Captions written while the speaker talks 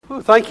Well,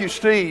 thank you,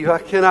 Steve. I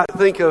cannot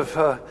think of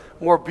a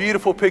more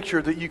beautiful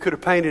picture that you could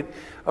have painted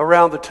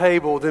around the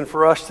table than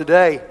for us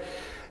today.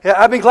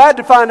 I've been glad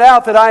to find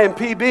out that I am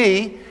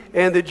PB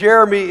and that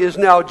Jeremy is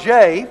now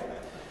J.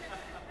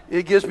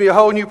 It gives me a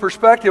whole new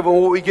perspective on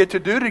what we get to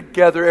do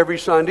together every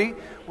Sunday.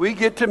 We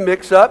get to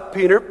mix up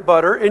peanut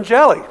butter and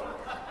jelly.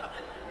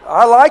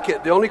 I like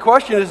it. The only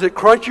question is it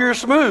crunchy or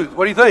smooth?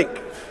 What do you think?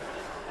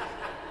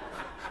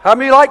 How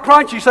many like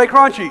crunchy? Say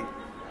crunchy.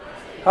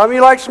 How many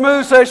like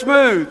smooth? Say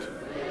smooth.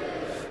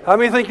 How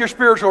many think you're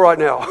spiritual right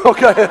now?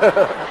 Okay.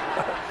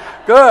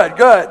 Good.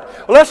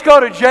 Well, let's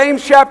go to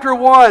James chapter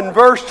 1,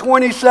 verse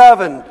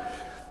 27.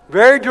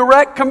 Very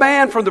direct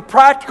command from the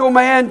practical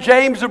man,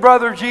 James, the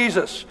brother of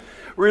Jesus.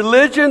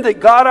 Religion that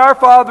God our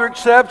Father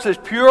accepts as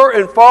pure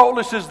and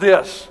faultless is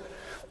this: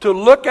 to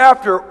look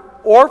after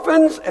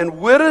orphans and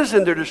widows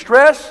in their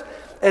distress,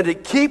 and to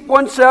keep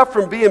oneself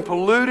from being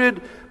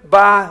polluted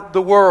by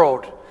the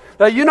world.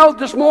 Now,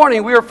 this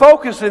morning we are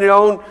focusing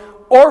on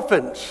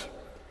orphans.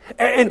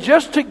 And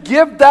just to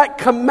give that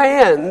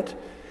command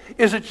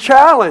is a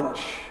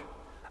challenge.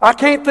 I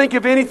can't think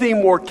of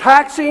anything more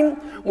taxing,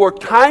 more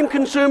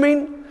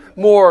time-consuming,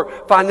 more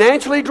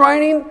financially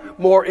draining,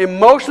 more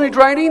emotionally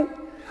draining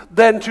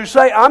than to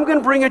say, I'm going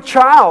to bring a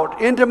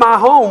child into my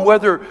home,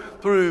 whether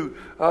through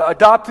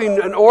adopting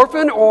an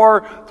orphan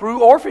or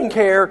through orphan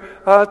care,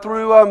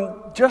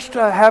 through just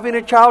having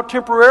a child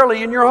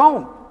temporarily in your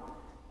home.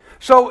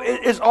 So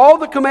as all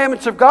the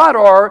commandments of God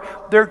are,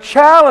 they're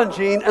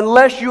challenging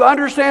unless you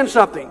understand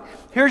something.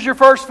 Here's your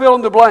first fill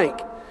in the blank.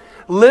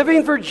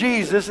 Living for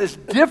Jesus is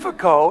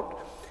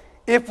difficult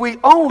if we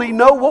only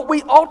know what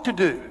we ought to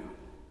do.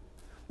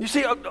 You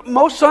see,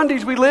 most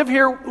Sundays we leave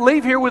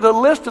here with a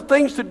list of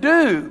things to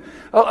do,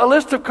 a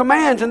list of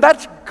commands, and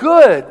that's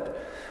good.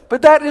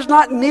 But that is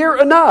not near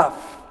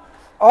enough.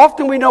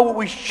 Often we know what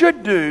we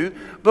should do,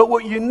 but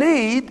what you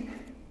need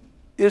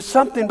is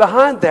something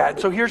behind that.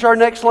 So here's our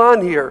next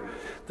line here.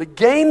 The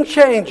game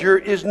changer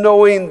is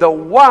knowing the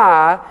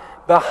why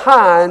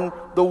behind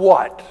the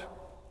what.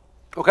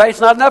 Okay, it's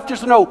not enough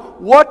just to know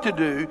what to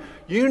do.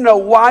 You know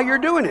why you're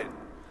doing it.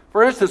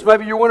 For instance,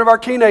 maybe you're one of our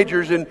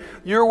teenagers and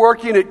you're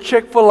working at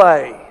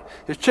Chick-fil-A.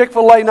 Is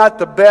Chick-fil-A not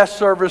the best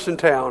service in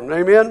town?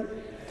 Amen?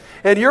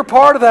 And you're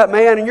part of that,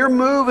 man, and you're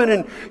moving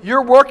and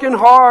you're working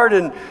hard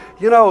and,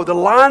 the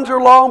lines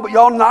are long, but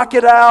y'all knock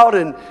it out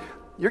and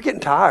you're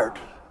getting tired.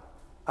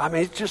 I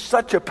mean, it's just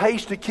such a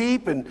pace to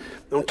keep, and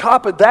on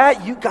top of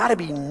that, you got to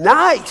be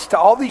nice to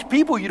all these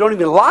people you don't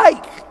even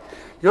like.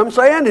 You know what I'm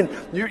saying? And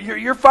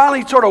you're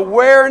finally sort of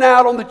wearing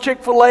out on the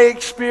Chick-fil-A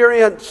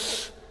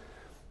experience.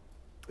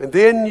 And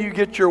then you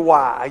get your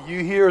why.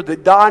 You hear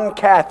that Don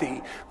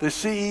Cathy, the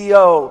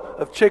CEO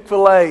of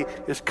Chick-fil-A,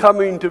 is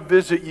coming to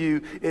visit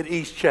you at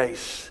East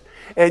Chase.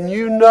 And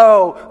you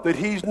know that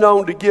he's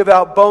known to give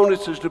out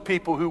bonuses to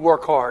people who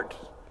work hard.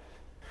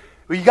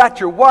 Well, you got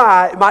your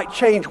why, it might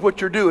change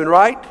what you're doing,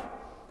 right?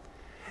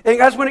 And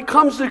guys, when it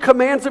comes to the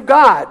commands of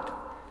God,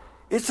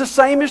 it's the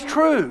same as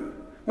true.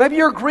 Maybe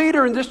you're a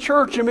greeter in this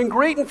church. You've been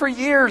greeting for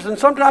years, and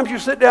sometimes you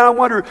sit down and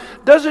wonder,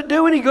 does it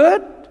do any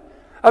good?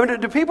 I mean,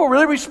 do people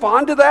really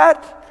respond to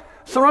that?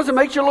 Sometimes it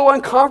makes you a little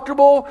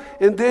uncomfortable,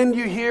 and then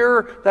you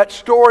hear that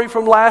story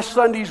from last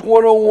Sunday's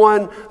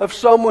 101 of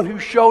someone who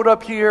showed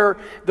up here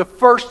the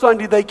first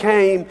Sunday they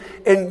came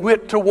and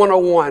went to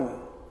 101.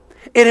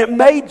 And it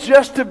may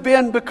just have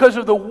been because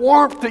of the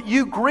warmth that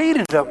you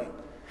greeted them.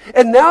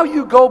 And now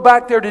you go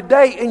back there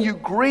today and you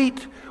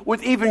greet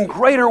with even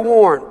greater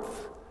warmth.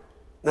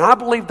 Now I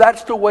believe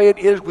that's the way it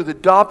is with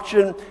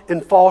adoption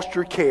and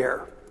foster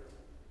care.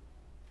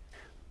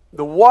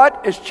 The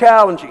what is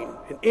challenging.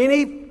 And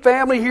any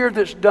family here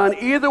that's done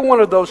either one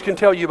of those can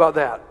tell you about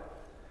that.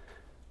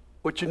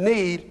 What you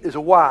need is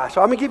a why. So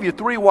I'm going to give you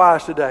 3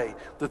 whys today.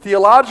 The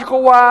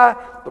theological why,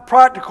 the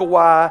practical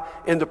why,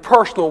 and the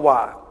personal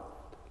why.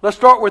 Let's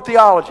start with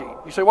theology.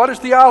 You say, what is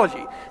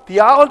theology?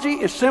 Theology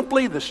is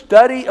simply the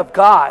study of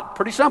God.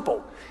 Pretty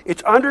simple.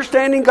 It's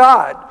understanding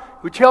God,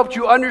 which helps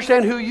you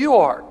understand who you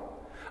are.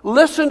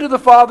 Listen to the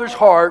Father's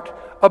heart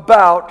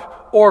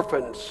about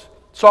orphans.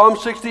 Psalm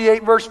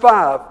 68, verse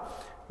 5.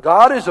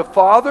 God is a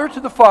father to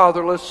the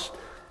fatherless,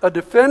 a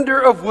defender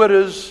of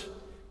widows,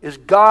 is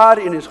God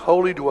in his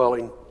holy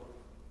dwelling.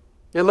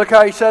 And look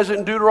how he says it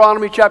in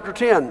Deuteronomy chapter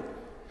 10.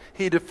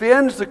 He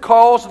defends the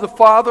cause of the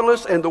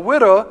fatherless and the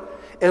widow,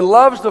 and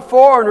loves the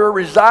foreigner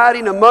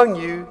residing among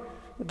you,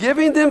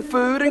 giving them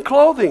food and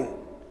clothing.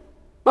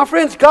 My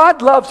friends,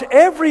 God loves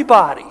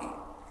everybody.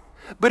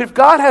 But if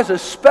God has a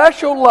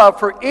special love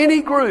for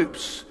any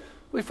groups,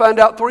 we find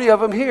out 3 of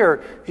them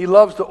here. He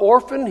loves the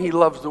orphan, he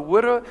loves the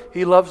widow,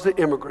 he loves the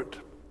immigrant.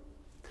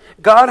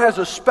 God has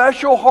a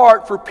special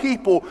heart for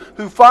people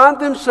who find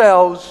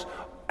themselves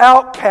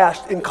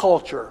outcast in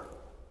culture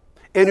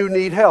and who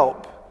need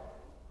help.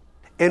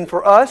 And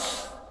for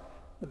us,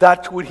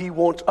 that's what he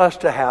wants us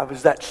to have,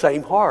 is that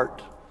same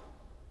heart.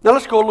 Now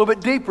let's go a little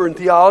bit deeper in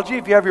theology.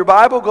 If you have your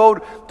Bible, go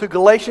to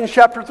Galatians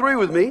chapter 3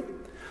 with me.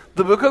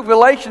 The book of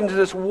Galatians is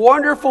this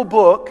wonderful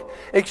book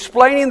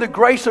explaining the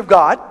grace of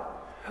God,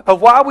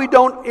 of why we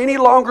don't any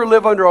longer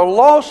live under a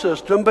law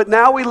system, but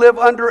now we live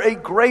under a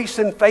grace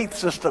and faith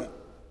system.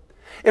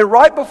 And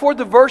right before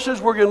the verses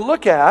we're going to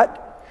look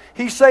at,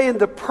 he's saying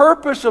the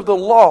purpose of the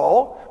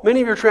law,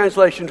 many of your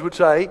translations would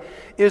say,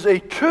 is a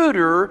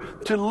tutor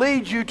to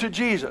lead you to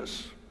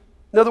Jesus.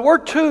 Now, the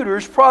word tutor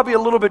is probably a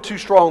little bit too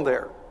strong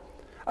there.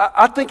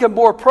 I think a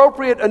more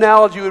appropriate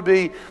analogy would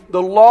be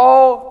the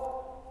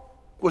law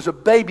was a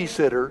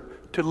babysitter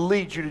to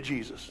lead you to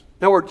Jesus.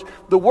 In other words,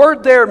 the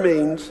word there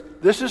means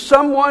this is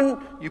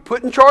someone you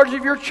put in charge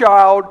of your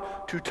child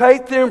to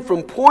take them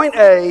from point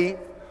A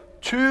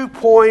to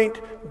point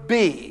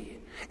B.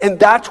 And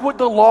that's what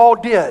the law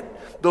did.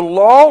 The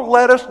law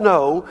let us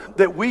know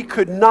that we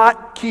could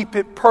not keep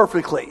it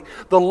perfectly.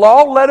 The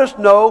law let us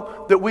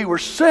know that we were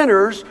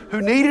sinners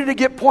who needed to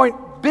get point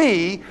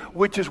B,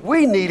 which is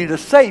we needed a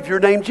Savior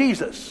named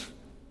Jesus.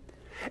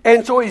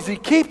 And so as he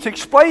keeps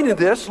explaining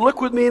this,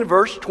 look with me in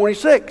verse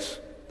 26.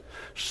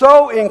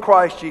 So in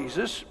Christ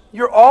Jesus,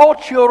 you're all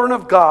children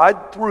of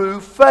God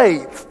through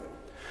faith.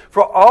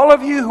 For all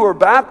of you who are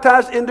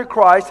baptized into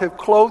Christ have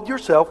clothed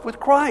yourself with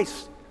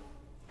Christ.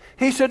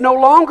 He said, no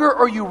longer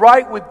are you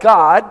right with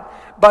God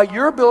by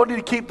your ability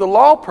to keep the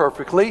law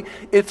perfectly.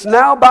 It's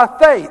now by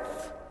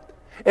faith.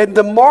 And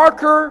the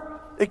marker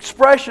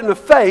expression of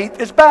faith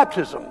is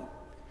baptism.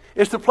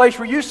 It's the place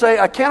where you say,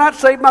 I cannot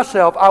save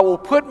myself. I will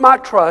put my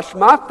trust,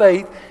 my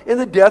faith in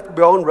the death,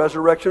 burial, and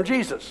resurrection of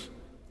Jesus.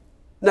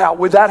 Now,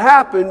 when that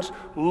happens,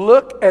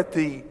 look at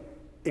the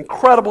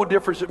incredible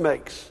difference it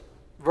makes.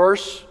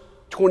 Verse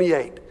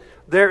 28.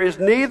 There is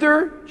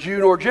neither Jew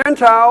nor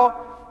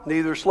Gentile,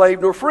 neither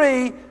slave nor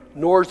free,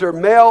 nor is there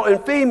male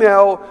and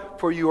female,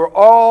 for you are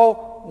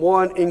all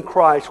one in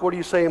Christ. What are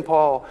you saying,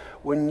 Paul?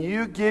 When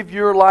you give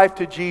your life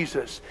to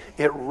Jesus,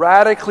 it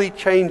radically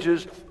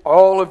changes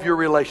all of your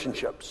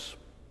relationships.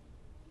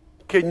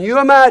 Can you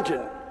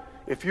imagine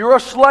if you're a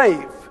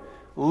slave,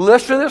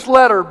 listen to this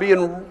letter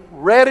being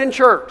read in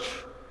church,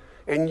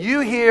 and you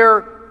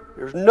hear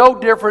there's no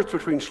difference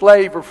between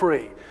slave or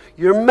free.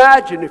 You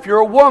imagine if you're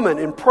a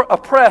woman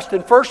oppressed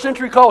in first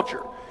century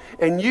culture,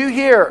 and you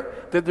hear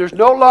that there's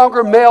no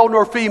longer male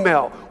nor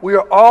female. We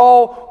are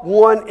all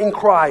one in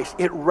Christ.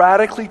 It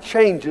radically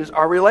changes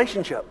our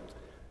relationship.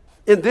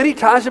 And then he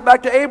ties it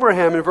back to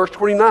Abraham in verse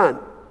 29.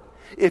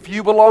 If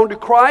you belong to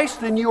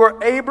Christ, then you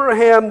are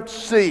Abraham's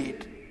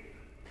seed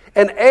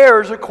and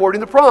heirs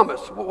according to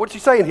promise. What's he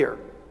saying here?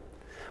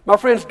 My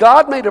friends,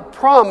 God made a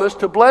promise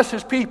to bless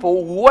his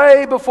people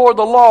way before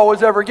the law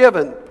was ever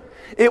given.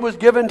 It was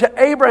given to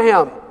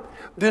Abraham.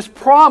 This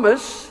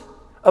promise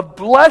of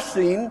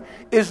blessing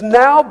is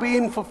now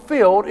being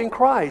fulfilled in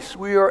Christ.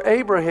 We are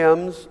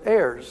Abraham's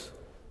heirs.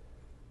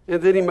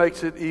 And then he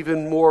makes it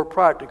even more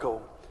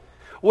practical.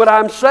 What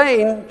I'm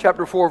saying,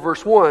 chapter 4,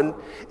 verse 1,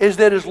 is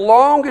that as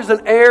long as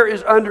an heir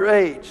is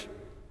underage,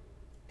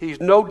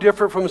 he's no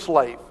different from a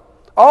slave.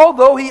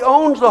 Although he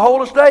owns the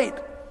whole estate,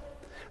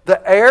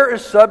 the heir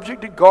is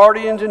subject to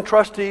guardians and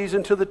trustees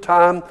until the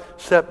time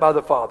set by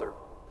the father.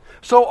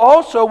 So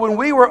also, when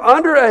we were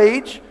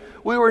underage,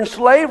 we were in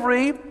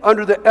slavery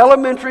under the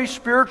elementary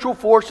spiritual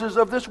forces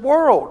of this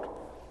world.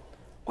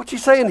 What's he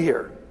saying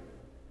here?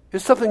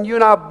 It's something you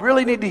and I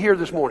really need to hear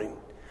this morning.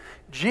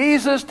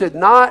 Jesus did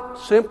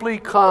not simply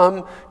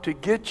come to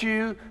get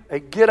you a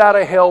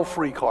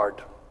get-out-of-hell-free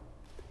card.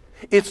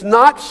 It's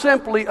not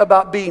simply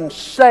about being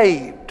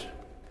saved.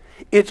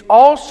 It's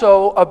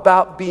also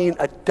about being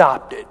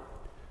adopted.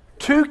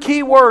 Two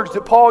key words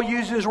that Paul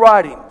uses in his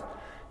writing: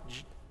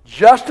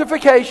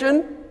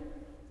 justification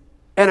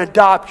and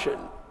adoption.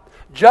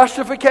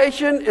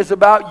 Justification is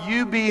about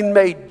you being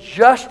made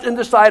just in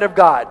the sight of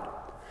God.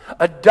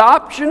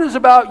 Adoption is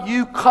about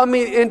you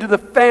coming into the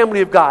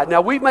family of God.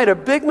 Now, we've made a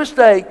big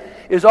mistake,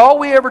 is all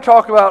we ever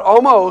talk about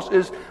almost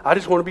is, I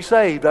just want to be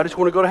saved. I just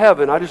want to go to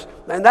heaven.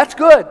 And that's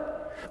good.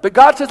 But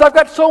God says, I've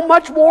got so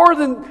much more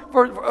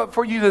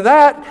for you than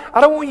that. I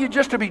don't want you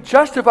just to be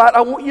justified.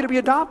 I want you to be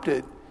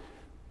adopted.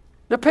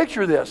 Now,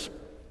 picture this.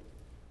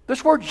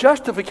 This word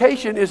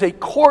justification is a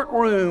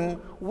courtroom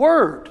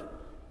word.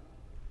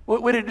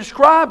 What it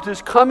describes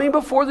is coming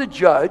before the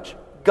judge,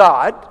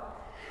 God,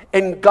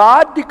 and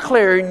God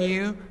declaring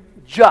you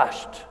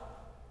just.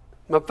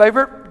 My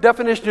favorite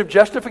definition of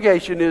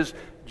justification is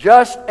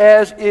just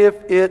as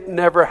if it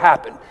never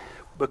happened.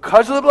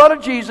 Because of the blood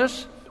of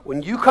Jesus,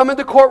 when you come in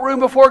the courtroom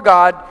before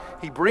God,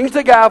 he brings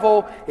the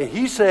gavel and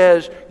he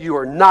says, you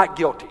are not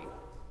guilty.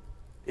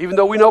 Even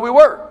though we know we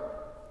were.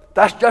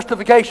 That's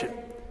justification.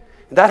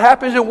 And that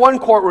happens in one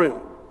courtroom.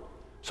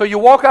 So you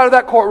walk out of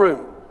that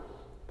courtroom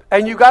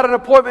and you got an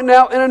appointment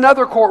now in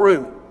another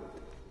courtroom.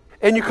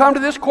 And you come to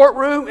this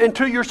courtroom, and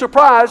to your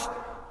surprise,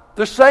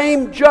 the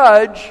same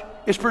judge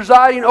is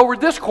presiding over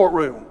this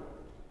courtroom.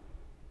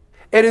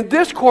 And in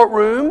this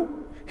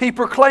courtroom, he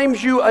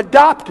proclaims you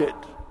adopted.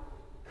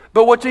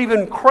 But what's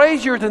even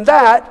crazier than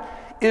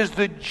that is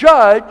the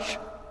judge,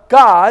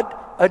 God,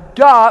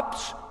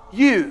 adopts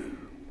you.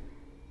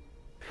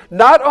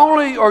 Not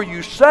only are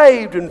you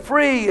saved and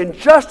free and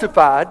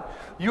justified,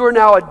 you are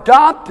now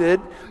adopted.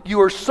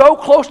 You are so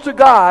close to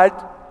God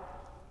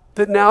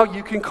that now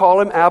you can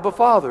call him Abba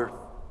Father.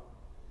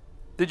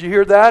 Did you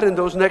hear that in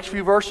those next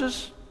few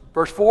verses?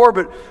 Verse 4,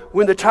 but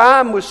when the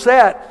time was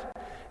set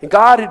and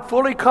God had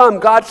fully come,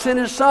 God sent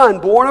his Son,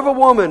 born of a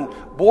woman,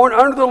 born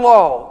under the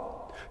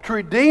law, to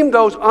redeem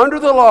those under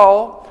the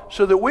law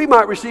so that we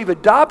might receive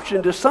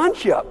adoption to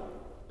sonship.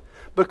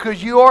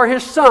 Because you are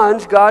his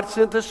sons, God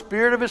sent the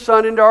Spirit of his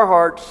Son into our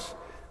hearts,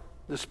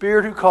 the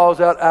Spirit who calls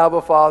out,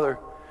 Abba, Father.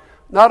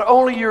 Not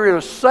only you're in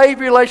a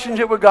saved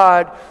relationship with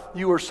God,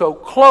 you are so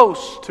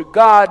close to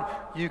God,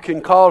 you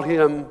can call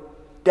him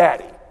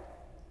Daddy.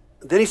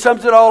 Then he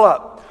sums it all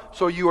up.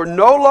 So you are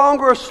no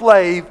longer a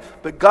slave,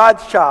 but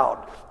God's child.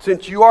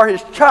 Since you are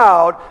his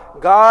child,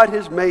 God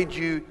has made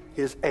you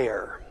his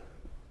heir.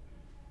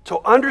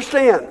 So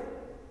understand,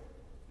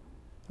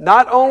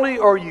 not only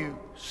are you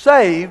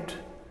saved,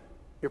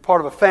 you're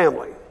part of a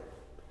family.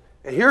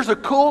 And here's the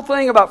cool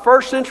thing about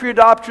first century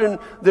adoption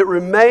that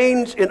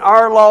remains in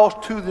our laws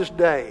to this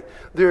day.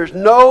 There's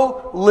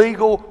no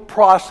legal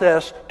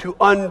process to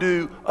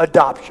undo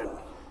adoption.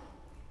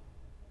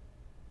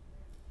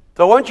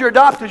 So once you're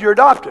adopted, you're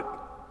adopted.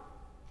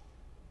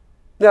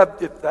 Now,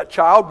 if that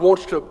child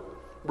wants to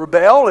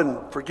rebel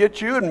and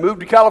forget you and move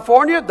to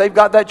California, they've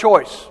got that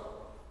choice.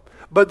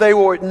 But they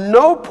will at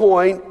no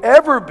point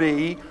ever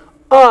be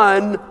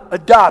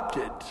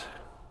unadopted.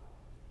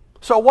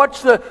 So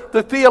what's the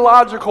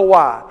theological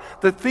why?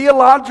 The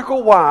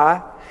theological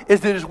why is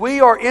that as we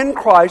are in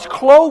Christ,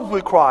 clothed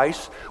with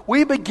Christ,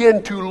 we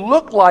begin to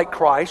look like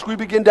Christ, we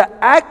begin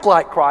to act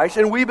like Christ,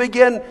 and we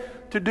begin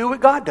to do what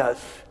God does.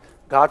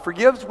 God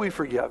forgives, we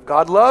forgive.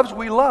 God loves,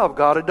 we love.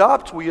 God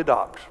adopts, we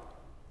adopt.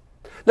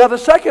 Now the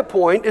second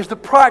point is the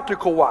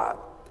practical why.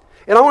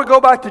 And I want to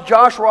go back to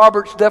Josh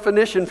Roberts'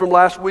 definition from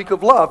last week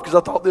of love, because I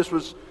thought this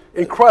was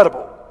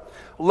incredible.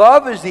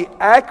 Love is the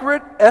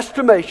accurate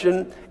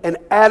estimation and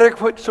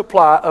adequate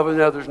supply of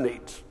another's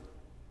needs.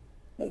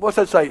 What's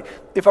that say?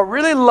 If I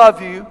really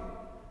love you,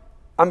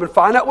 I'm going to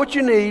find out what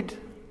you need,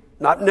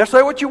 not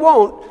necessarily what you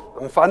want. I'm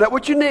going to find out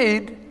what you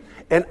need,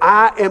 and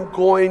I am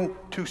going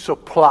to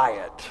supply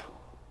it.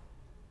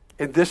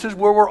 And this is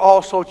where we're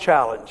also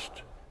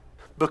challenged,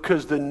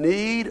 because the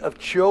need of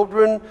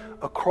children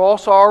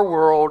across our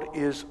world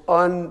is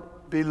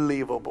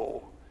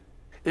unbelievable.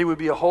 It would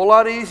be a whole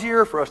lot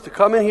easier for us to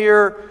come in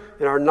here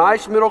in our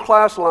nice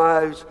middle-class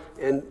lives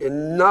and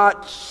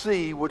not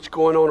see what's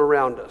going on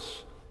around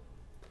us.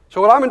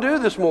 So what I'm going to do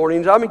this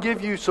morning is I'm going to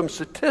give you some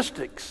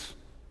statistics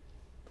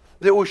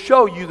that will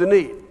show you the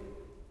need.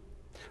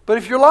 But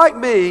if you're like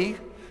me,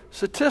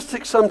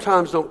 statistics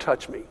sometimes don't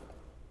touch me,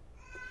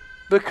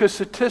 because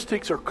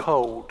statistics are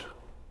cold.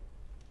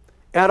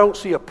 And I don't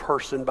see a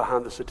person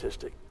behind the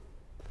statistic.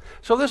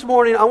 So this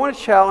morning, I want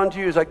to challenge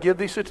you as I give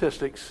these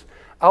statistics.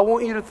 I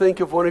want you to think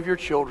of one of your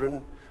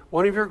children,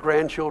 one of your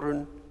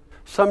grandchildren,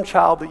 some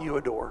child that you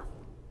adore.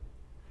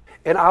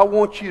 And I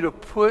want you to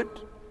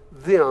put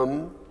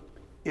them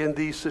in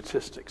these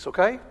statistics,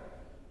 okay?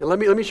 And let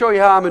me show you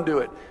how I'm going to do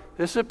it.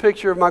 This is a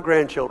picture of my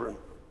grandchildren.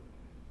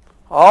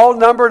 All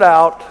numbered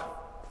out,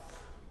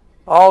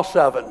 all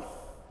 7.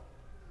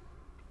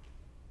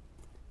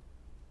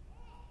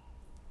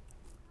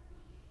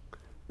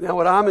 Now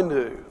what I'm going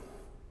to do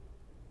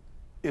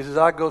is as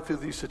I go through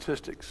these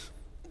statistics,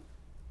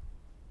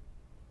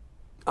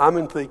 I'm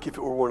going to think if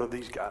it were one of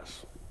these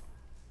guys.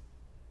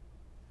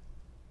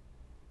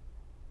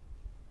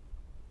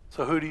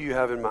 So who do you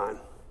have in mind?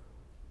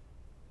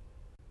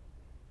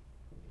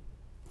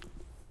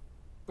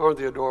 Aren't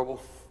they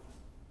adorable?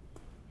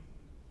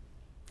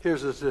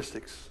 Here's the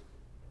statistics.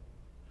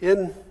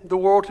 In the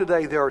world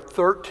today, there are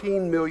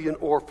 13 million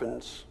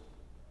orphans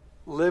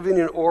living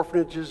in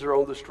orphanages or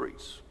on the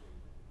streets.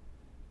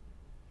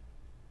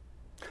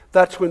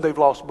 That's when they've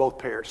lost both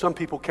parents. Some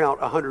people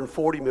count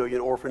 140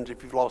 million orphans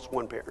if you've lost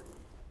one parent.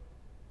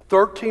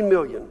 13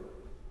 million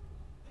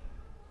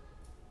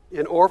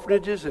in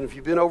orphanages, and if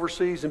you've been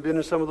overseas and been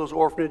in some of those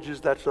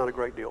orphanages, that's not a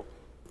great deal.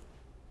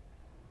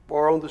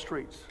 Or on the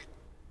streets.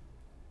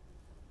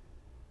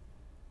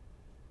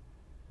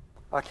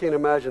 I can't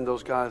imagine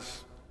those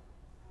guys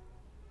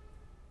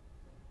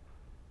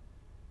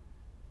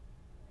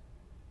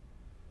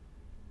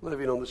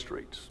living on the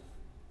streets.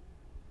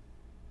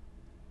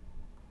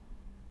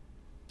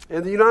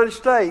 In the United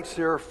States,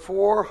 there are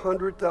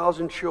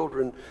 400,000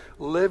 children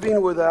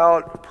living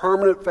without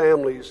permanent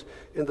families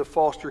in the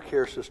foster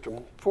care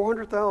system.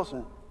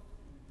 400,000.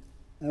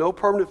 No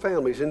permanent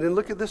families. And then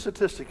look at this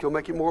statistic. You'll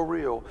make it more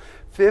real.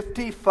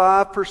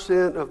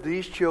 55% of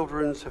these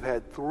children have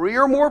had 3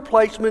 or more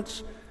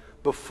placements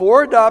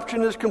before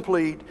adoption is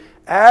complete,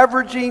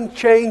 averaging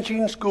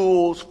changing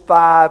schools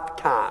 5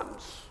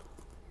 times.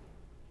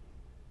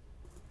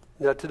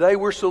 Now today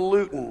we're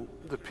saluting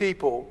the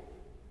people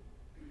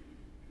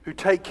who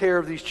take care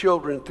of these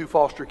children through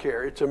foster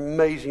care. It's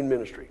amazing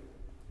ministry.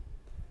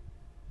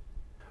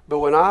 But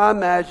when I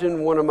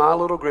imagine one of my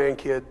little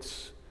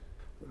grandkids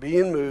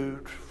being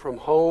moved from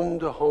home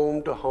to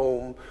home to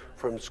home,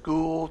 from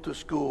school to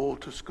school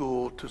to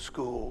school to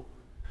school,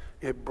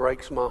 it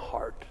breaks my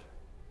heart.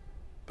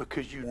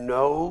 Because you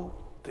know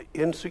the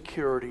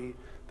insecurity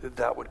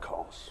that would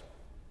cost.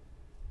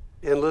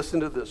 And listen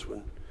to this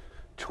one.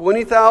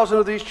 20,000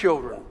 of these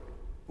children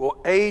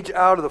will age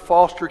out of the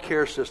foster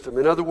care system.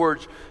 In other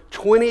words,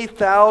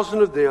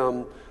 20,000 of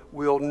them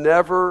will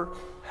never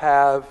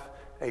have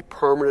a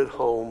permanent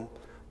home.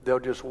 They'll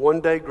just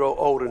one day grow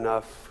old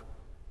enough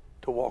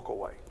to walk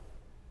away.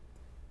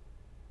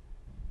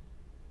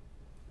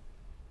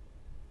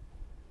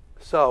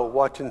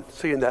 So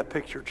seeing that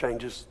picture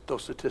changes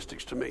those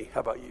statistics to me.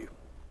 How about you?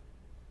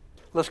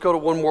 Let's go to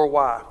one more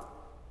why,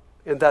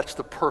 and that's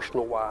the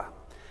personal why.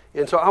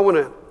 And so I want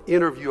to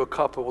interview a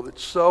couple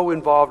that's so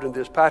involved in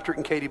this, Patrick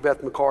and Katie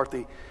Beth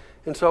McCarthy.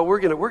 And so we're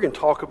going to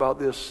talk about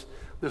this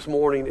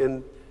morning.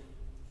 And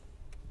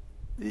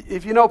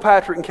if you know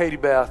Patrick and Katie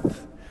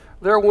Beth,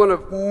 they're one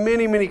of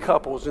many, many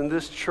couples in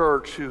this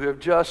church who have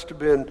just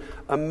been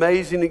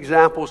amazing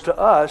examples to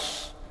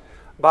us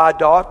by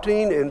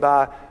adopting and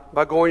by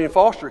going in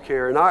foster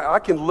care. And I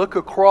can look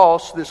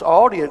across this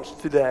audience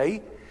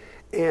today,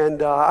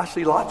 and I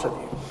see lots of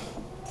you.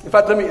 In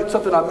fact, it's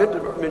something I meant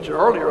to mention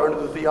earlier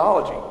under the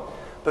theology.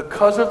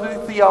 Because of the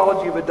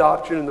theology of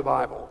adoption in the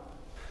Bible,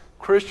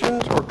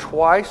 Christians are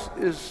twice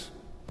as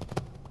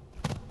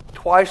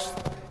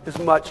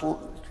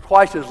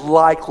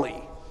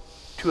likely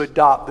to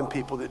adopt than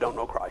people that don't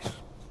know Christ.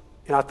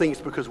 And I think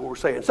it's because of what we're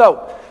saying.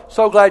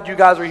 So glad you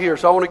guys are here.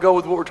 So I want to go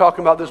with what we're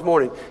talking about this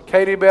morning.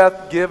 Katie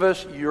Beth, give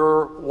us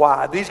your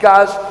why. These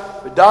guys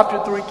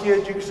adopted 3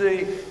 kids, you can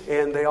see,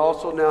 and they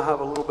also now have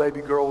a little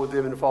baby girl with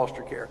them in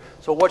foster care.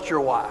 So what's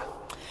your why?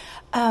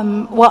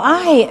 Well,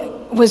 I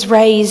was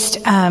raised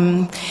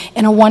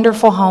in a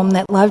wonderful home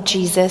that loved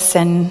Jesus,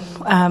 and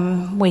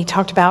we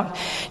talked about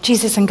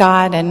Jesus and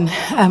God, and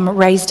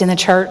raised in the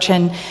church,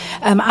 and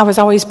I was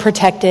always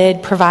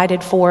protected,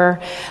 provided for,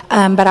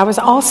 but I was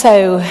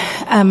also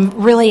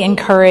really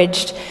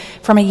encouraged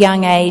from a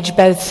young age,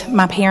 both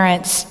my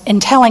parents in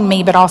telling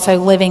me, but also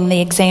living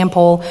the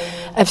example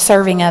of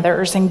serving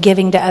others and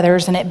giving to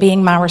others, and it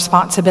being my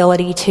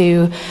responsibility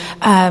to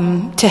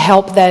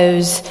help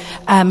those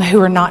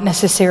who are not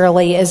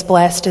necessarily as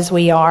blessed as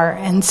we are.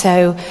 And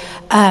so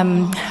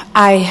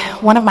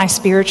one of my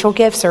spiritual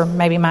gifts, or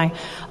maybe my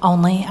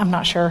only, I'm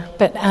not sure,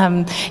 but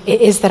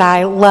is that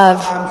I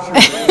love.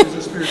 I'm sure it is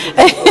a spiritual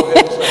gift.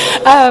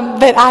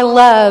 But I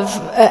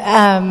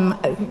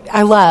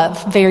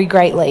love very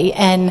greatly,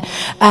 and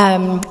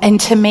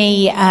to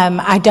me,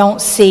 I don't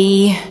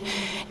see.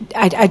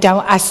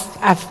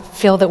 I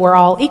feel that we're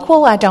all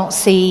equal. I don't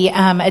see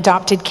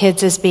adopted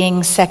kids as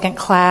being second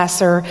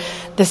class or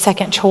the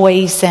second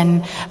choice,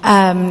 and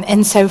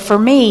so for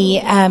me,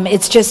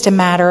 it's just a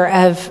matter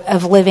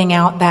of living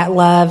out that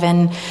love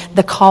and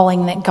the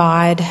calling that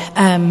God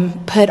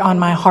put on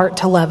my heart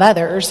to love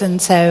others,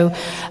 and so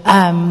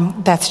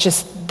that's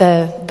just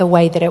the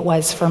way that it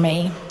was for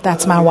me.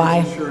 That's my why.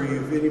 I'm sure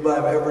you, if anybody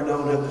I've ever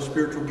known have the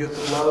spiritual gift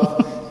of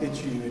love,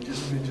 it's you. It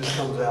just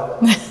comes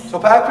out. So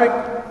Patrick,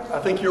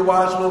 I think your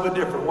why is a little bit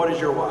different. What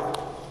is your why?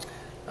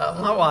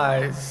 My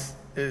why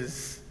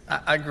is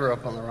I grew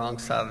up on the wrong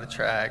side of the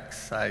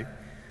tracks. I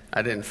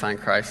didn't find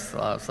Christ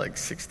till I was like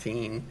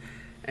 16,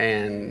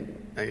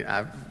 and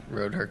I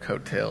rode her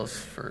coattails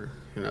for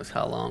who knows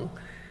how long.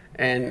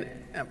 And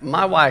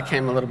my why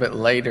came a little bit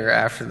later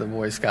after the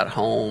boys got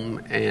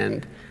home,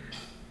 and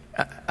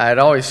I had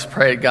always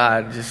prayed,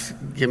 God, just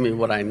give me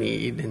what I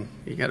need, and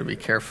you got to be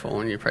careful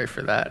when you pray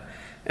for that.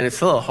 And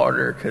it's a little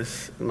harder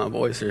because my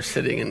boys are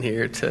sitting in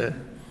here to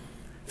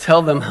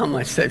tell them how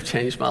much they've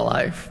changed my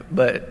life.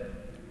 But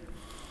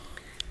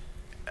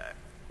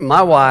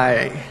my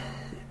why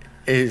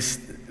is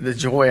the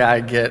joy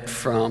I get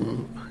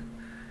from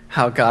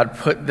how God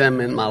put them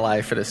in my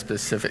life at a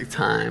specific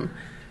time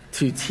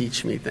to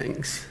teach me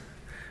things.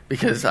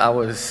 Because I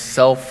was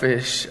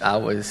selfish, I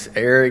was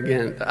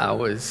arrogant, I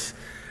was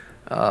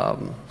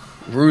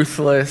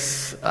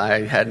ruthless,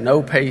 I had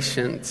no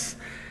patience,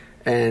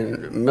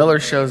 and Miller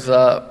shows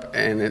up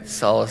and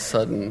it's all of a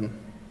sudden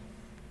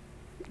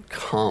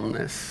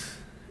calmness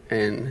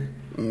and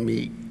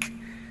meek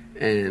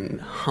and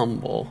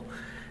humble,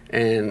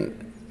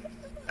 and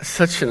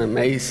such an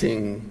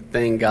amazing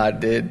thing God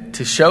did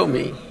to show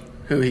me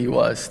who he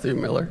was through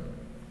Miller.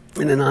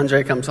 And then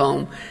Andre comes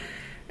home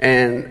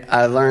and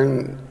I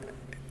learned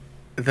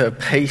the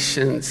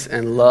patience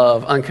and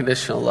love,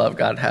 unconditional love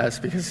God has,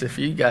 because if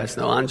you guys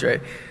know Andre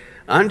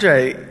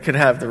could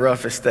have the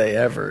roughest day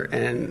ever,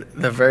 and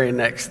the very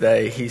next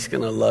day he's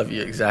going to love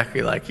you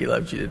exactly like he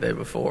loved you the day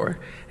before.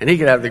 And he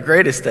could have the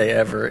greatest day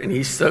ever, and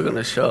he's still going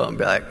to show up and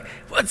be like,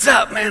 what's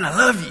up, man, I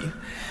love you.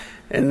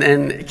 And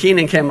then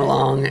Keenan came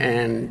along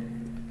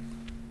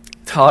and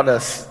taught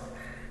us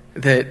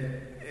that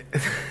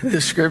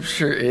the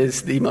scripture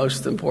is the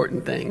most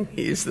important thing.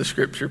 He is the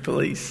scripture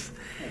police.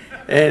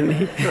 And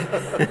he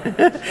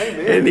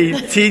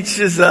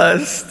teaches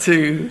us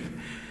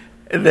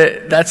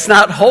that's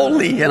not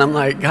holy. And I'm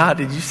like, God,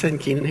 did you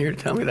send Keenan here to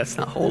tell me that's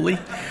not holy?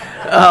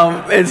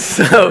 And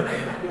so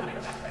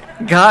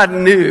God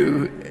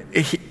knew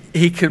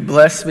he could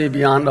bless me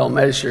beyond all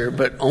measure,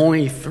 but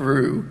only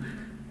through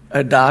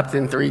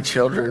adopting 3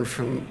 children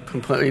from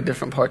completely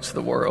different parts of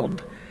the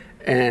world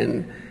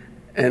And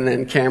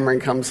then Cameron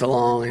comes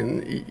along,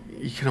 and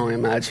you can only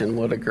imagine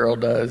what a girl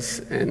does.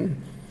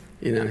 And,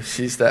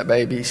 she's that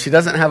baby. She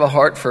doesn't have a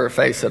heart for her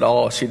face at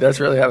all. She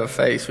does really have a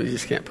face. We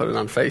just can't put it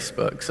on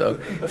Facebook. So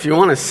if you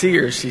want to see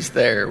her, she's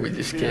there. We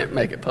just can't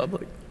make it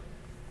public.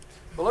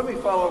 Well, let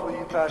me follow up with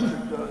you,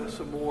 Patrick,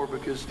 some more,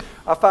 because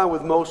I find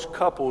with most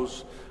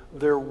couples,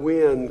 their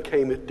when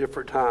came at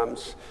different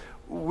times.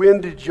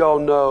 When did y'all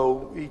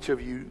know, each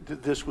of you,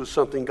 that this was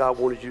something God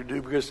wanted you to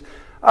do? Because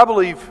I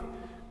believe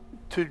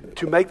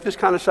to make this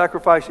kind of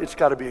sacrifice, it's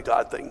got to be a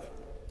God thing.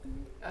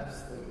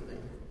 Absolutely.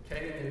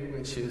 Katie knew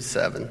when she was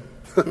 7.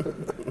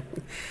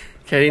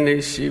 Katie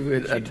knew she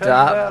would adopt.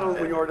 Tell you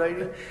that when you were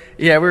dating?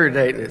 Yeah, we were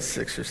dating at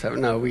 6 or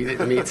 7. No, we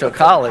didn't meet till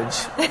college.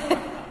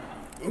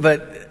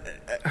 But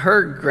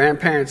her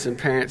grandparents and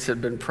parents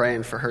had been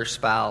praying for her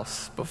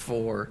spouse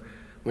before,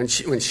 when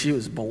she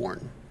was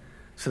born.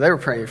 So they were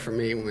praying for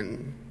me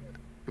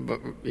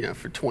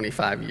for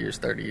 25 years,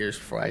 30 years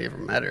before I ever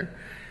met her.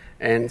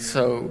 And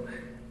so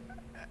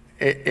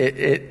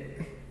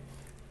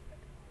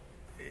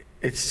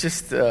it's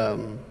just,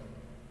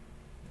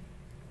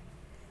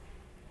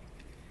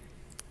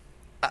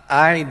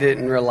 I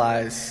didn't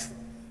realize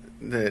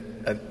that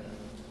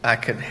I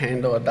could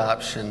handle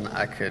adoption.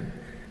 I could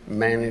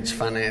manage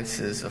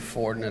finances,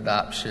 afford an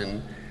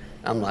adoption.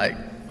 I'm like,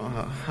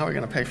 how are we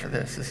going to pay for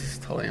this? This is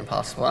totally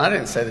impossible. I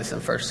didn't say this in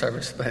first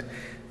service, but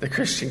the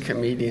Christian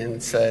comedian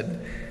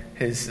said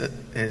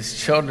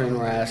his children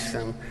were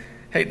asking him,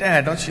 "Hey,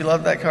 Dad, don't you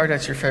love that car?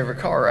 That's your favorite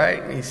car,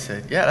 right?" And he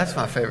said, "Yeah, that's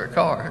my favorite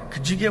car.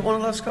 Could you get one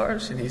of those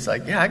cars?" And he's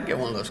like, "Yeah, I can get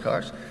one of those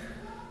cars.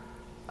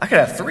 I could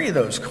have 3 of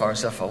those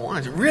cars if I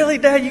wanted to." "Really,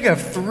 Dad? You got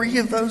 3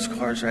 of those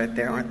cars right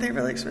there? Aren't they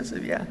really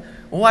expensive?" "Yeah."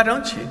 "Well, why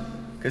don't you?"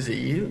 "Because of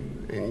you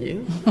and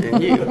you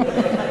and you."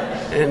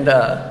 And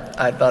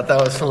I thought that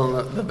was one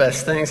of the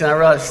best things. And I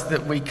realized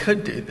that we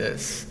could do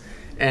this.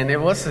 And it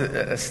was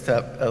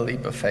a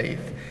leap of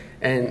faith.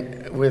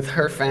 And with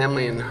her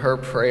family and her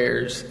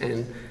prayers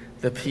and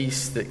the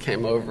peace that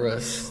came over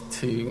us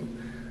to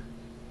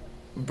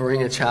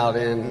bring a child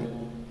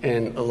in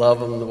and love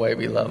them the way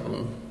we love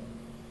them,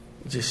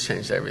 just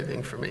changed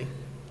everything for me.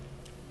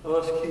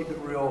 Well, let's keep it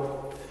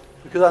real,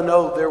 because I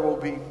know there will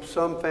be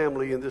some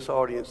family in this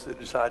audience that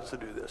decides to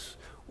do this.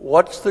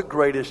 What's the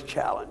greatest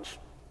challenge?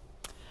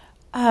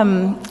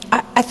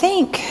 I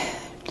think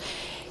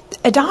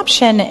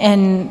adoption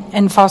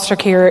and foster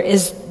care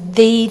is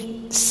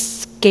the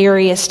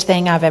scariest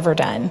thing I've ever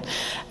done.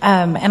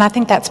 And I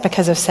think that's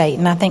because of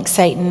Satan. I think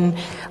Satan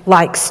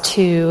likes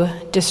to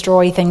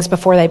destroy things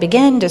before they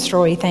begin,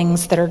 destroy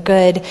things that are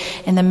good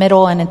in the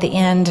middle and at the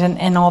end,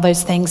 and all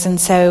those things. And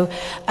so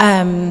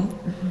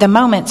the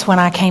moments when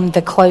I came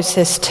the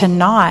closest to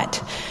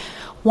not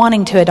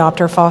wanting to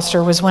adopt or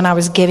foster was when I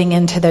was giving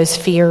into those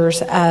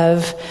fears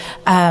of,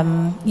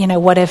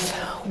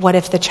 what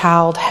if the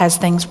child has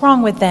things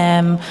wrong with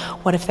them?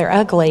 What if they're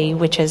ugly?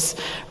 Which is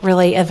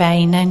really a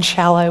vain and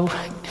shallow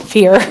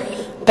fear,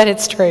 but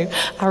it's true.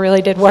 I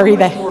really did worry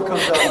that.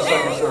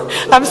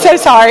 I'm so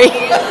sorry.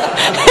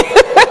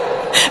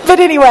 But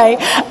anyway,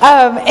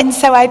 and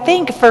so I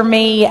think for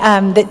me,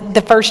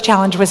 the first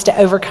challenge was to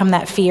overcome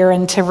that fear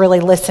and to really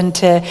listen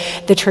to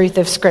the truth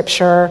of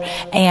Scripture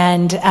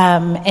and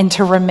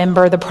to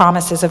remember the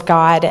promises of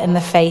God and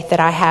the faith that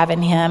I have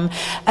in Him.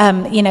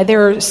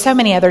 There are so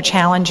many other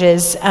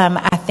challenges,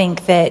 I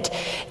think, that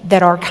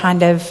are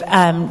kind of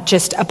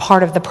just a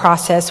part of the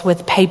process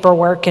with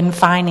paperwork and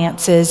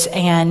finances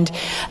and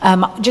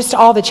just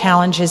all the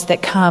challenges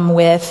that come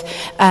with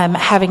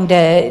having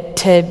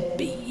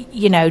to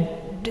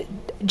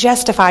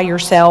justify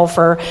yourself.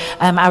 Or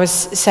I was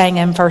saying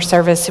in first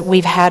service,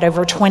 we've had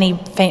over 20,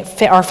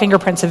 our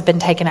fingerprints have been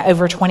taken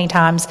over 20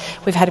 times.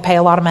 We've had to pay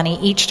a lot of money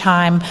each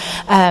time,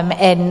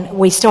 and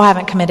we still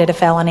haven't committed a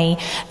felony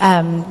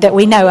that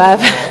we know of.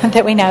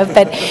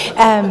 But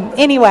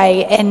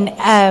anyway,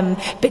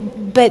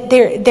 but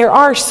there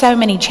are so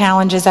many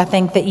challenges, I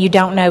think, that you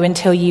don't know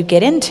until you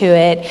get into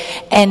it,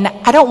 and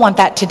I don't want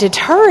that to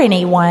deter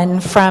anyone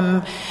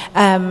from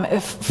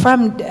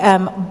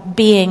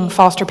being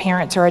foster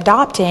parents or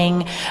adopting.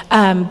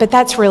 But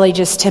that's really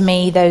just, to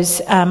me, those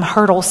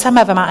hurdles. Some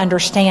of them I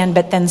understand,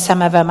 but then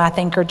some of them I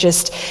think are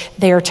just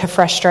there to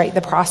frustrate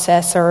the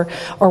process or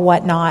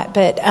whatnot.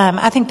 But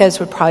I think those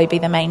would probably be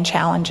the main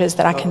challenges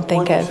that I can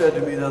think of. One you said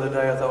to me the other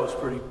day I thought was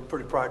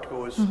pretty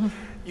practical is,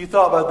 you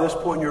thought by this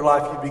point in your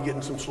life you'd be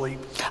getting some sleep.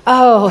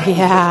 Oh,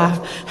 yeah.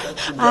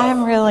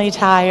 I'm really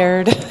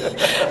tired. Later.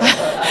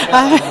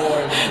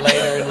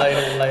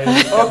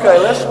 Okay,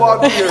 let's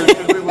swap gears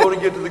because we want to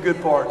get to the good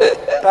part.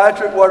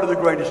 Patrick, what are the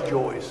greatest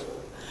joys?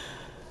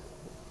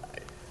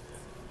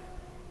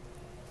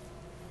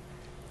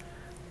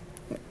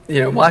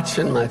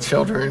 Watching my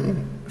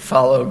children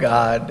follow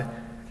God,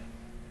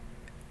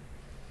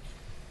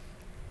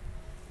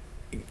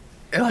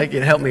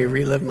 it helped me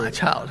relive my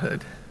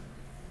childhood.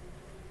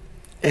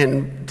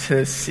 And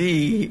to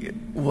see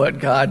what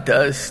God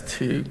does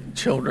to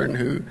children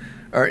who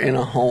are in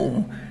a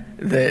home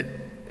that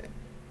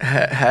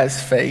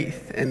has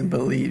faith and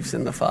believes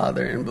in the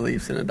Father and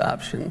believes in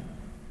adoption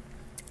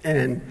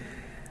And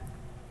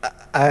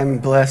I'm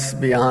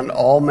blessed beyond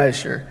all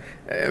measure.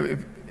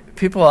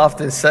 People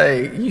often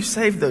say, you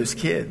saved those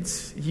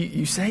kids.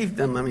 You saved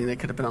them. I mean, they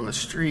could have been on the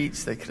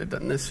streets. They could have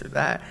done this or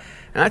that.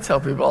 And I tell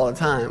people all the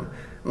time,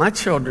 my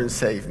children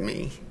saved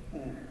me.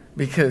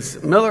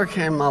 Because Miller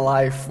came in my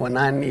life when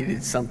I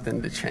needed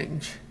something to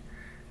change.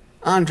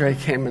 Andre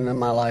came into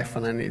my life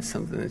when I needed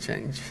something to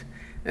change.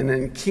 And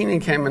then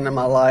Keenan came into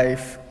my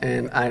life,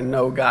 and I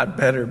know God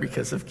better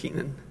because of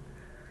Keenan.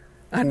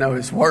 I know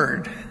his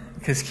word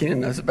because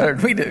Keenan knows it better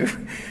than we do.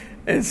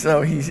 And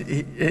so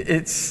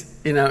it's,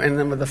 and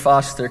then with the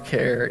foster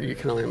care, you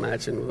can only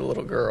imagine with a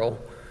little girl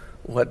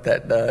what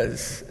that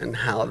does and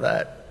how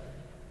that.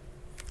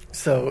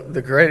 So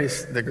the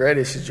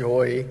greatest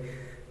joy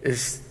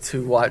is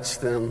to watch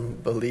them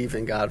believe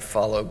in God,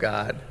 follow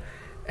God,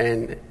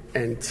 and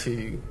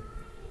to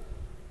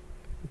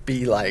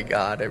be like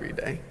God every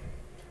day.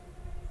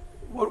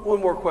 One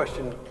more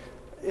question,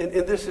 and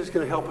this is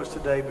going to help us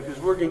today because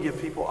we're going to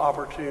give people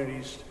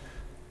opportunities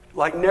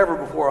like never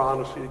before,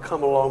 honestly, to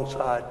come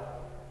alongside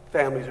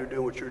families who are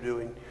doing what you're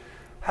doing.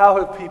 How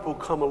have people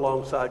come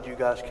alongside you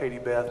guys, Katie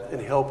Beth,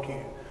 and helped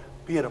you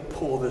be able to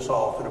pull this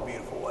off in a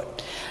beautiful way?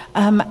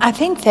 I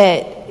think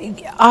that,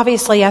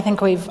 obviously, I think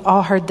we've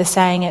all heard the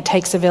saying, it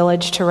takes a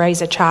village to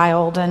raise a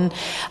child. And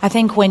I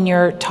think when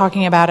you're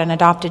talking about an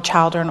adopted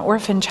child or an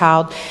orphan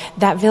child,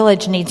 that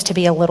village needs to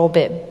be a little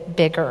bit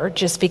bigger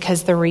just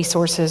because the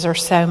resources are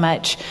so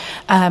much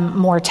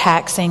more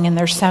taxing, and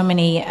there's so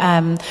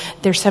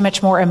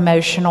much more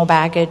emotional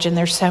baggage, and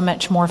there's so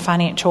much more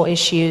financial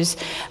issues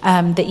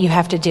that you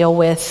have to deal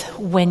with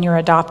when you're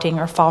adopting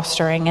or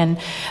fostering. And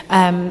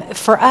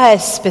for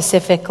us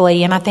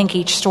specifically, and I think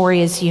each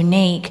story is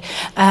unique,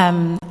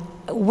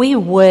 we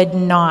would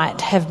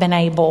not have been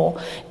able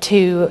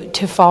to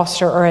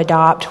foster or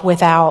adopt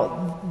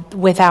without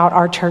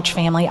our church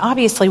family.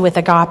 Obviously, with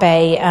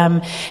Agape,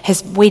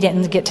 we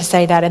didn't get to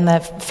say that in the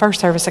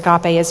first service.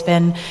 Agape has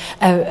been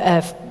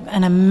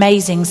an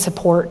amazing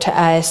support to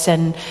us,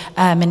 and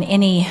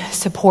any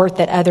support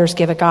that others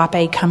give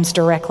Agape comes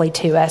directly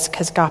to us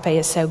because Agape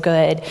is so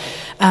good.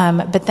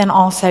 But then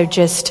also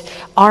just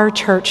our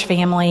church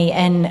family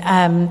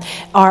and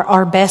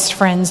our best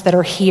friends that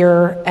are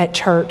here at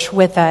church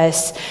with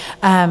us,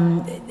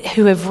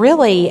 who have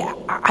really,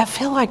 I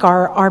feel like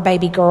our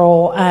baby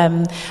girl,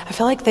 I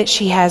feel like that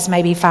she has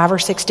maybe 5 or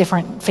 6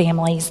 different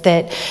families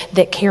that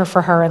care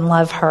for her and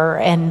love her.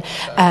 And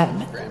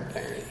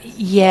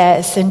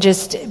yes, and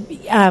just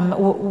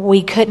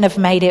we couldn't have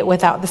made it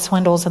without the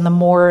Swindles and the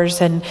Moores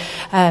and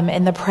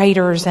the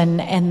Praters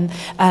and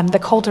the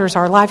Coulters,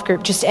 our life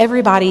group, just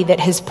everybody that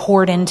has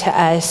poured into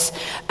us,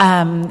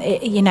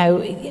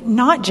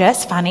 not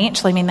just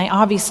financially. I mean, they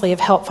obviously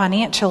have helped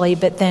financially,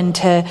 but then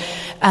to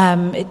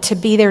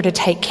be there to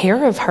take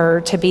care of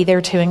her, to be there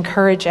to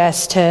encourage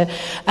us, to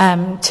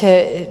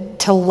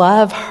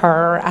love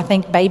her. I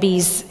think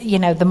babies,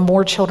 the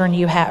more children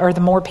you have, or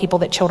the more people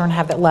that children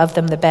have that love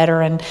them, the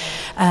better. And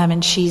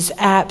she's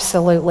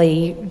absolutely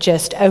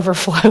just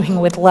overflowing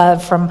with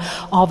love from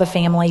all the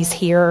families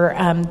here.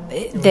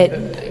 We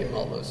didn't name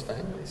all those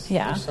families.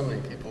 Yeah. There's so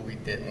many people we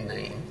didn't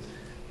name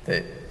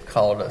that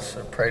called us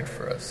or prayed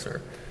for us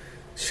or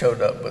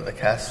showed up with a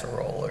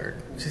casserole or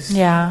just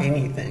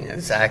anything.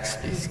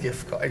 Zaxby's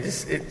gift card.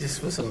 It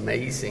just was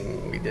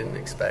amazing. We didn't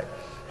expect.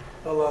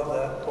 I love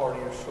that part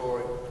of your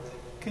story.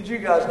 Could you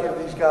guys give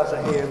these guys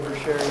a hand for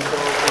sharing some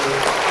of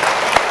this?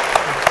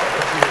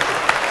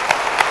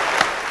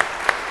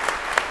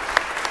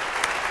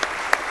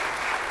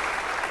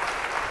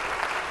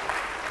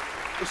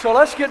 So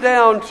let's get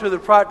down to the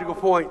practical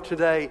point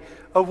today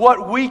of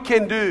what we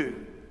can do,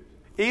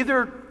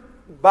 either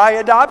by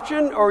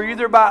adoption or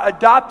either by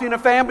adopting a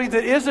family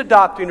that is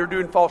adopting or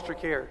doing foster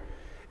care.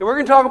 And we're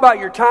going to talk about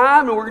your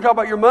time, and we're going to talk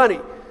about your money.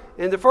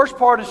 And the first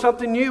part is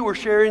something new we're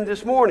sharing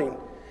this morning,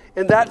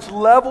 and that's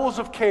levels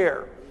of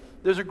care.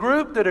 There's a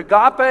group that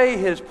Agape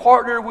has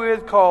partnered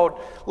with called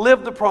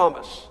Live the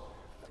Promise.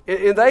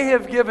 And they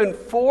have given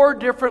 4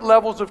 different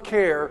levels of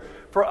care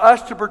for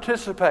us to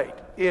participate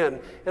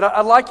in. And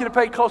I'd like you to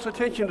pay close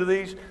attention to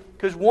these,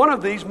 because one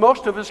of these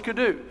most of us could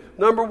do.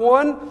 Number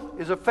 1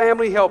 is a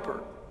family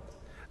helper.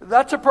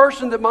 That's a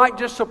person that might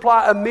just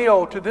supply a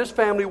meal to this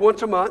family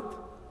once a month,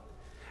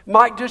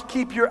 might just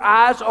keep your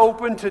eyes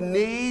open to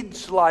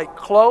needs like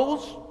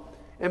clothes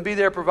and be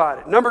there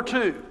provided. Number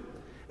 2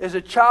 is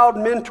a child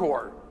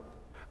mentor.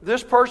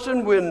 This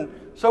person, when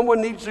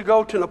someone needs to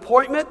go to an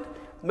appointment,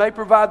 may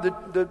provide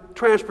the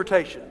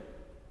transportation.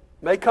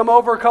 May come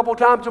over a couple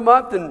times a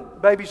month and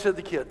babysit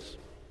the kids.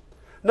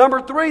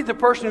 Number 3, the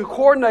person who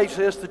coordinates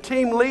this, the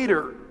team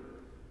leader.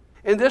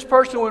 And this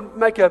person would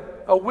make a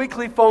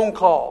weekly phone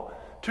call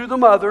to the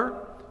mother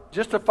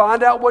just to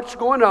find out what's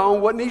going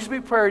on, what needs to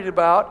be prayed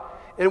about,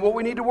 and what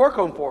we need to work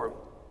on for them.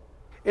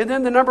 And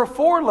then the number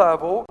 4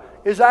 level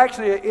is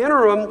actually an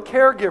interim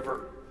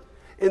caregiver.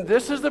 And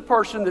this is the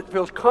person that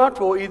feels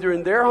comfortable either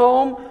in their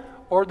home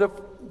or the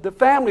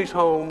family's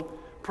home,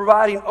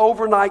 providing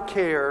overnight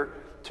care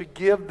to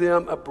give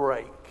them a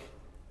break.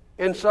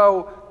 And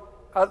so,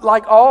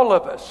 like all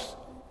of us,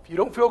 you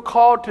don't feel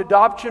called to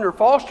adoption or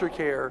foster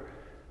care,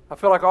 I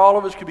feel like all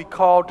of us could be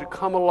called to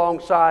come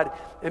alongside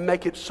and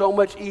make it so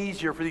much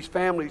easier for these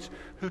families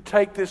who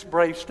take this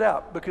brave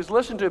step. Because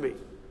listen to me,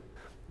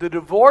 the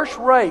divorce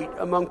rate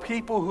among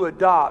people who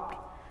adopt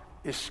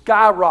is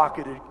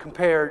skyrocketed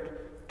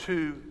compared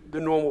to the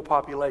normal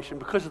population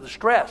because of the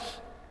stress.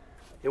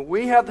 And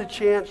we have the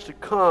chance to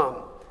come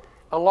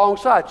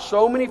alongside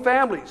so many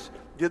families,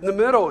 get in the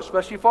middle,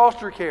 especially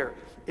foster care,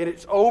 and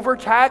it's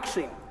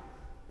overtaxing,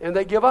 and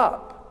they give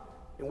up,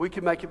 and we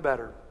can make it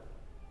better.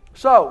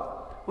 So,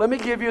 let me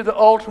give you the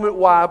ultimate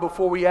why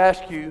before we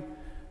ask you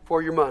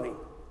for your money.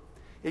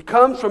 It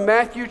comes from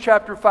Matthew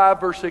chapter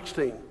 5, verse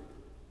 16.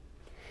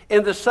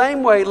 In the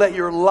same way, let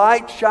your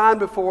light shine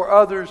before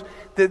others,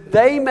 that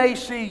they may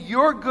see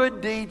your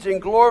good deeds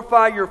and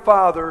glorify your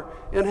Father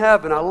in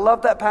heaven. I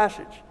love that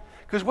passage.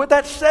 Because what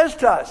that says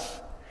to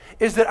us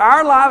is that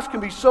our lives can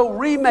be so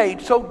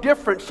remade, so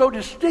different, so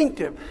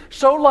distinctive,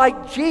 so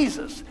like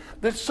Jesus,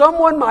 that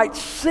someone might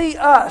see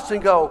us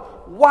and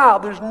go, wow,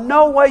 there's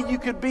no way you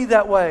could be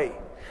that way.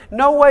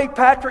 No way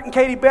Patrick and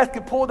Katie Beth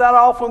could pull that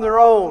off on their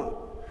own.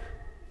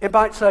 It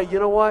might say, you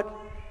know what?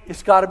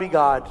 It's got to be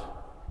God.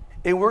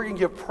 And we're going to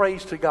give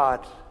praise to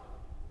God.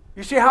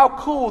 You see how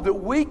cool that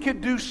we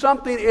could do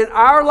something in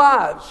our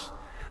lives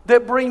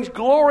that brings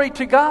glory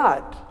to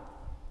God.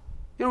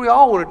 You know, we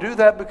all want to do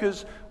that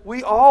because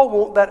we all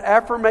want that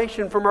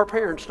affirmation from our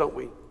parents, don't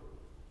we?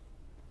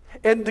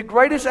 And the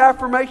greatest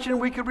affirmation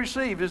we could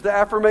receive is the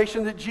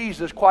affirmation that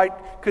Jesus quite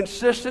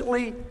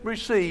consistently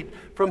received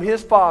from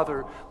his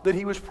Father, that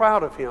he was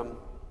proud of him.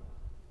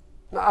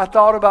 Now, I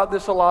thought about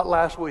this a lot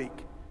last week.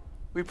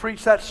 We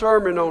preached that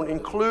sermon on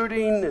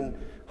including and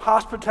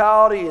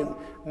hospitality and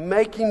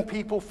making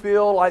people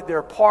feel like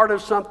they're part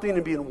of something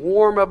and being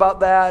warm about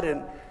that.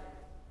 And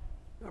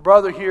a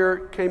brother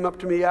here came up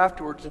to me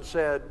afterwards and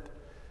said,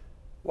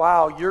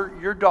 wow,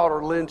 your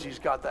daughter Lindsay's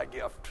got that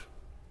gift.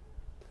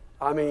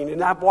 I mean,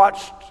 and I've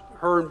watched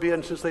her and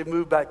Ben since they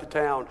moved back to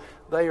town.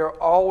 They are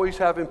always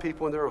having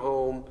people in their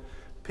home,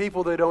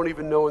 people they don't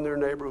even know in their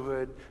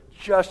neighborhood,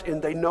 and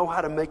they know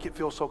how to make it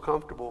feel so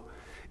comfortable.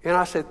 And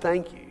I said,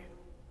 thank you.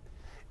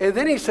 And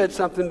then he said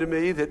something to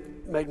me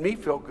that made me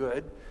feel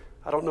good.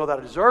 I don't know that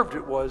I deserved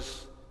it,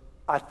 was,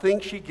 I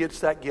think she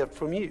gets that gift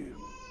from you.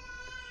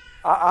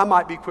 I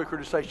might be quicker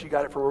to say she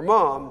got it from her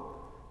mom,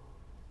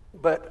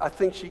 but I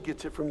think she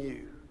gets it from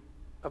you,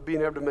 of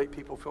being able to make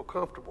people feel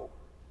comfortable.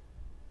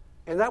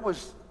 And that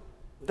was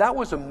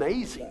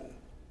amazing.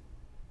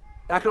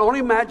 And I can only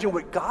imagine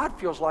what God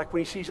feels like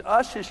when he sees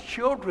us, his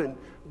children,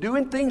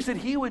 doing things that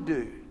he would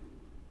do.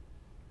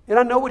 And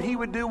I know what he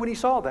would do when he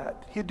saw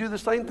that. He'd do the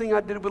same thing I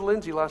did with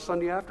Lindsay last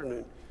Sunday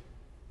afternoon.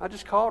 I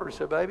just called her and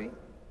said, baby,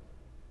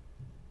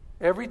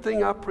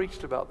 everything I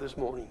preached about this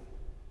morning,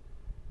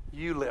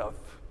 you live.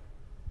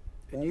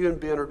 And you and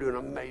Ben are doing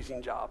an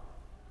amazing job.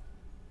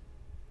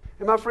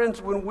 And my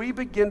friends, when we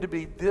begin to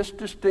be this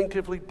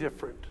distinctively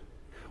different,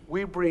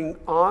 we bring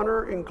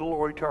honor and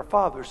glory to our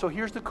Father. So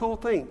here's the cool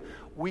thing.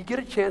 We get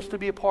a chance to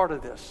be a part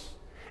of this.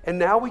 And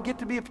now we get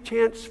to be a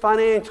chance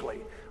financially.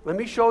 Let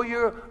me show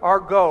you our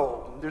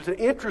goal. There's an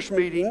interest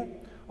meeting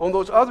on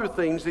those other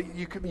things that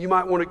you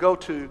might want to go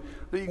to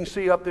that you can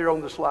see up there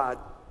on the slide.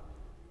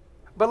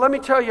 But let me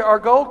tell you, our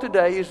goal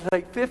today is to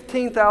take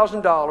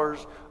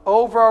 $15,000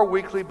 over our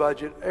weekly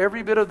budget.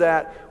 Every bit of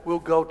that will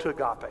go to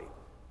Agape.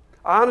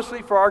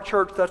 Honestly, for our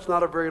church, that's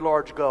not a very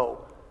large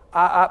goal.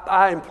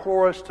 I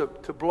implore us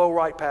to blow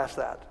right past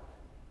that.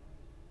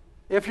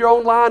 If you're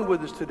online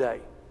with us today,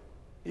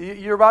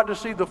 you're about to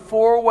see the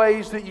 4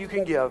 ways that you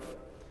can give.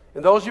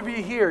 And those of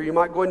you here, you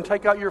might go ahead and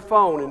take out your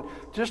phone and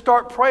just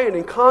start praying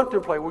and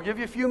contemplate. We'll give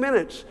you a few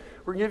minutes.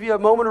 We'll give you a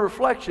moment of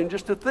reflection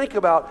just to think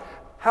about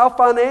how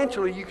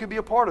financially you could be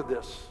a part of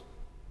this.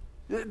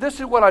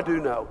 This is what I do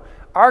know.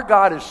 Our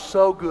God is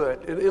so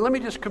good. And let me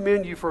just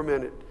commend you for a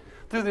minute.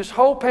 Through this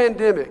whole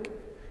pandemic,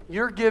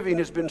 your giving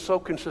has been so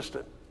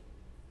consistent.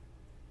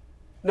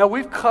 Now,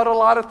 we've cut a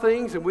lot of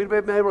things, and we've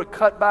been able to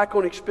cut back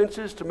on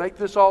expenses to make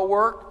this all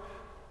work.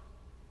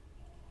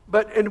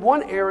 But in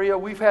one area,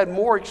 we've had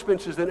more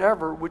expenses than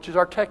ever, which is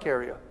our tech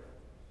area.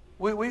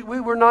 We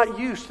were not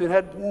used and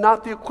had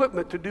not the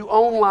equipment to do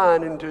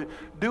online and to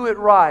do it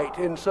right.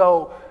 And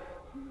so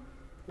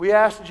we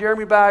asked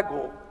Jeremy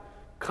Bagwell,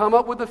 come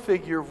up with a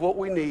figure of what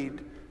we need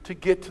to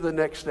get to the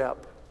next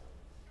step.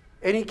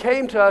 And he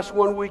came to us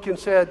one week and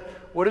said,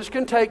 what it's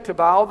going to take to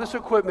buy all this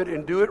equipment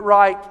and do it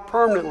right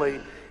permanently,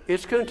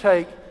 it's going to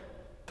take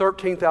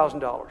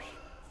 $13,000.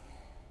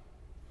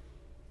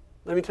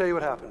 Let me tell you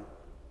what happened.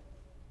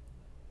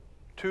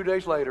 2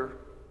 days later,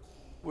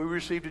 we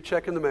received a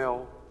check in the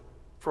mail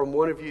from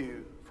one of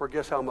you for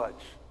guess how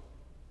much?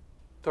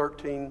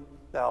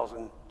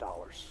 $13,000.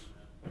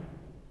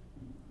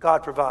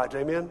 God provides,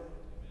 amen?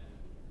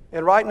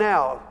 And right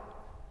now,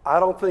 I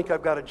don't think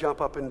I've got to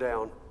jump up and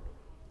down.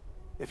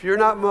 If you're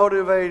not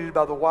motivated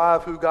by the why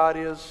of who God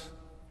is,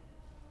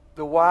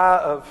 the why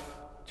of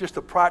just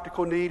the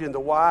practical need and the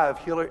why of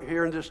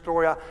hearing this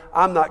story,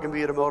 I'm not going to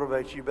be able to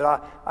motivate you,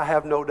 but I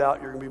have no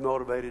doubt you're going to be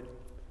motivated.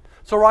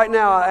 So right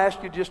now, I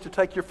ask you just to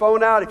take your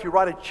phone out. If you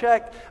write a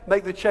check,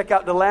 make the check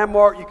out to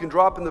Landmark. You can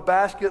drop in the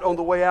basket on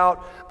the way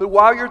out. But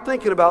while you're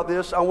thinking about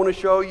this, I want to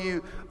show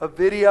you a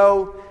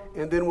video,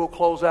 and then we'll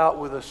close out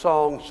with a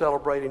song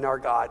celebrating our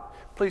God.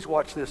 Please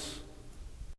watch this.